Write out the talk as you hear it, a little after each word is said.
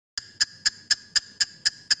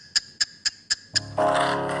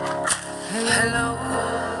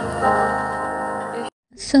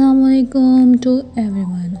Assalamualaikum to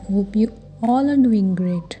everyone. Hope you all are doing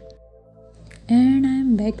great. And I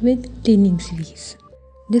am back with cleaning series.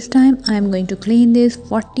 This time I am going to clean this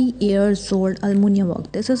 40 years old aluminium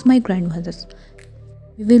wok. This is my grandmother's.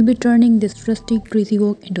 We will be turning this rusty greasy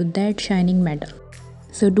wok into that shining metal.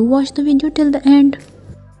 So do watch the video till the end.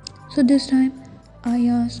 So this time I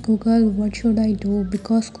asked Google what should I do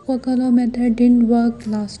because Coca-Cola method didn't work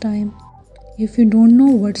last time. If you don't know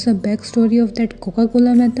what's the backstory of that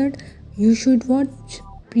Coca-Cola method, you should watch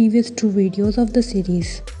previous two videos of the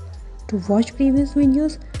series. To watch previous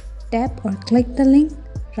videos, tap or click the link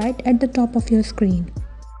right at the top of your screen.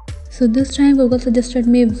 So this time Google suggested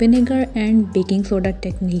me vinegar and baking soda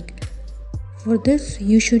technique. For this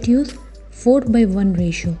you should use 4:1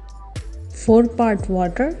 ratio. 4 part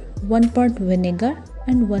water, 1 part vinegar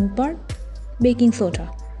and 1 part baking soda.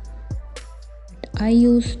 I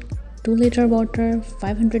used 2 liter water,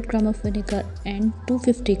 500 gram of vinegar and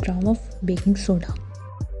 250 gram of baking soda.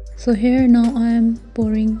 So here now I am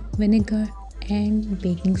pouring vinegar and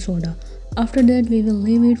baking soda. After that we will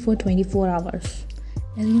leave it for 24 hours.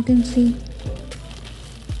 As you can see,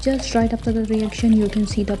 just right after the reaction you can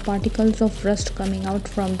see the particles of rust coming out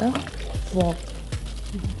from the wok.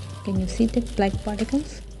 Can you see the black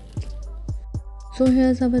particles? So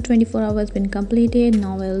here's our 24 hours been completed.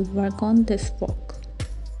 Now we'll work on this wok.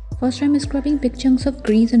 First I'm scrubbing big chunks of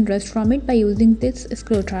grease and rust from it by using this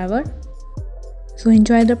screwdriver. So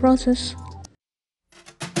enjoy the process.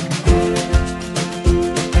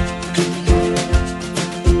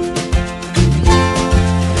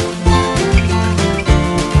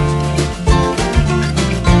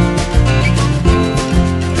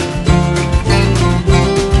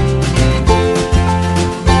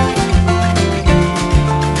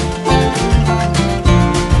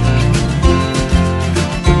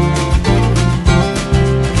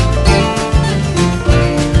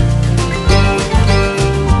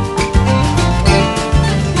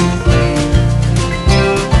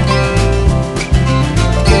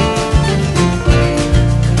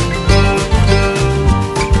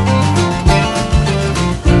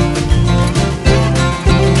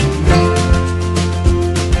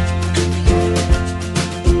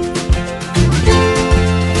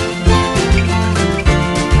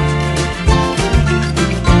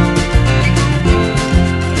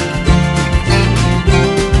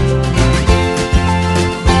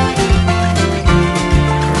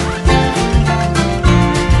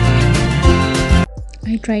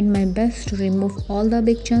 I tried my best to remove all the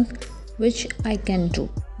big chunks, which I can do.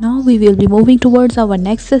 Now we will be moving towards our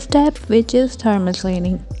next step, which is thermal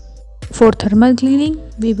cleaning. For thermal cleaning,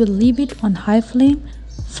 we will leave it on high flame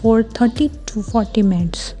for 30 to 40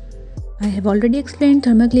 minutes. I have already explained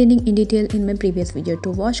thermal cleaning in detail in my previous video.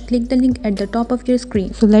 To watch, click the link at the top of your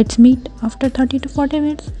screen. So let's meet after 30 to 40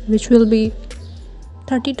 minutes, which will be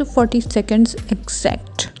 30 to 40 seconds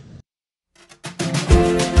exact.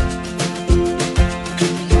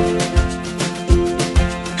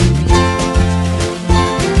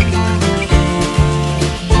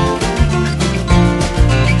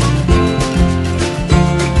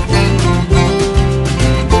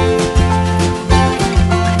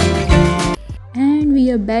 We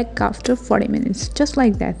are back after 40 minutes, just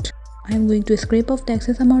like that. I am going to scrape off the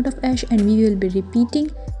excess amount of ash and we will be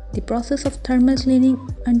repeating the process of thermal cleaning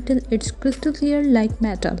until it's crystal clear like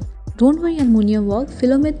metal. Don't worry, aluminium wok,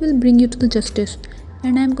 Philomath will bring you to the justice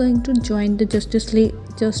and I am going to join the Justice League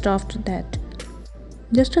just after that.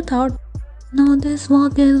 Just a thought. Now this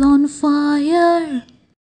wok is on fire.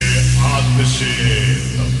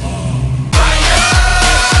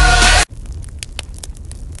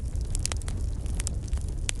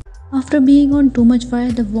 After being on too much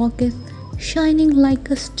fire, the wok is shining like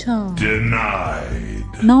a star. Denied.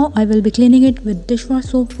 Now I will be cleaning it with dishwash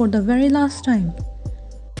soap for the very last time.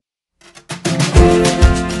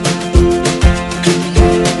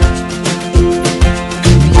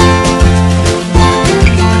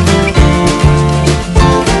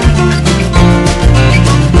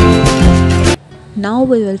 Now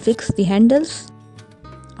we will fix the handles.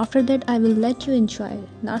 After that, I will let you enjoy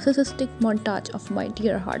narcissistic montage of my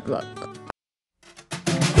dear hard work.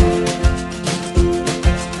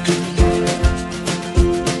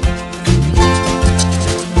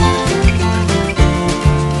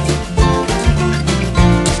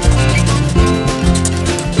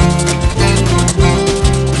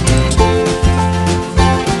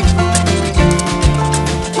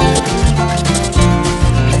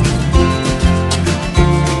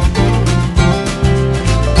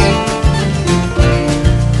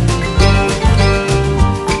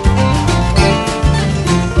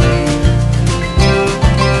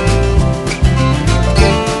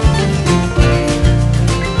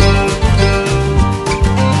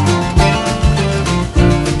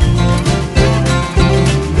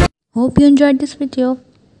 Hope you enjoyed this video.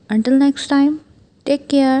 Until next time, take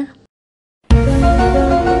care.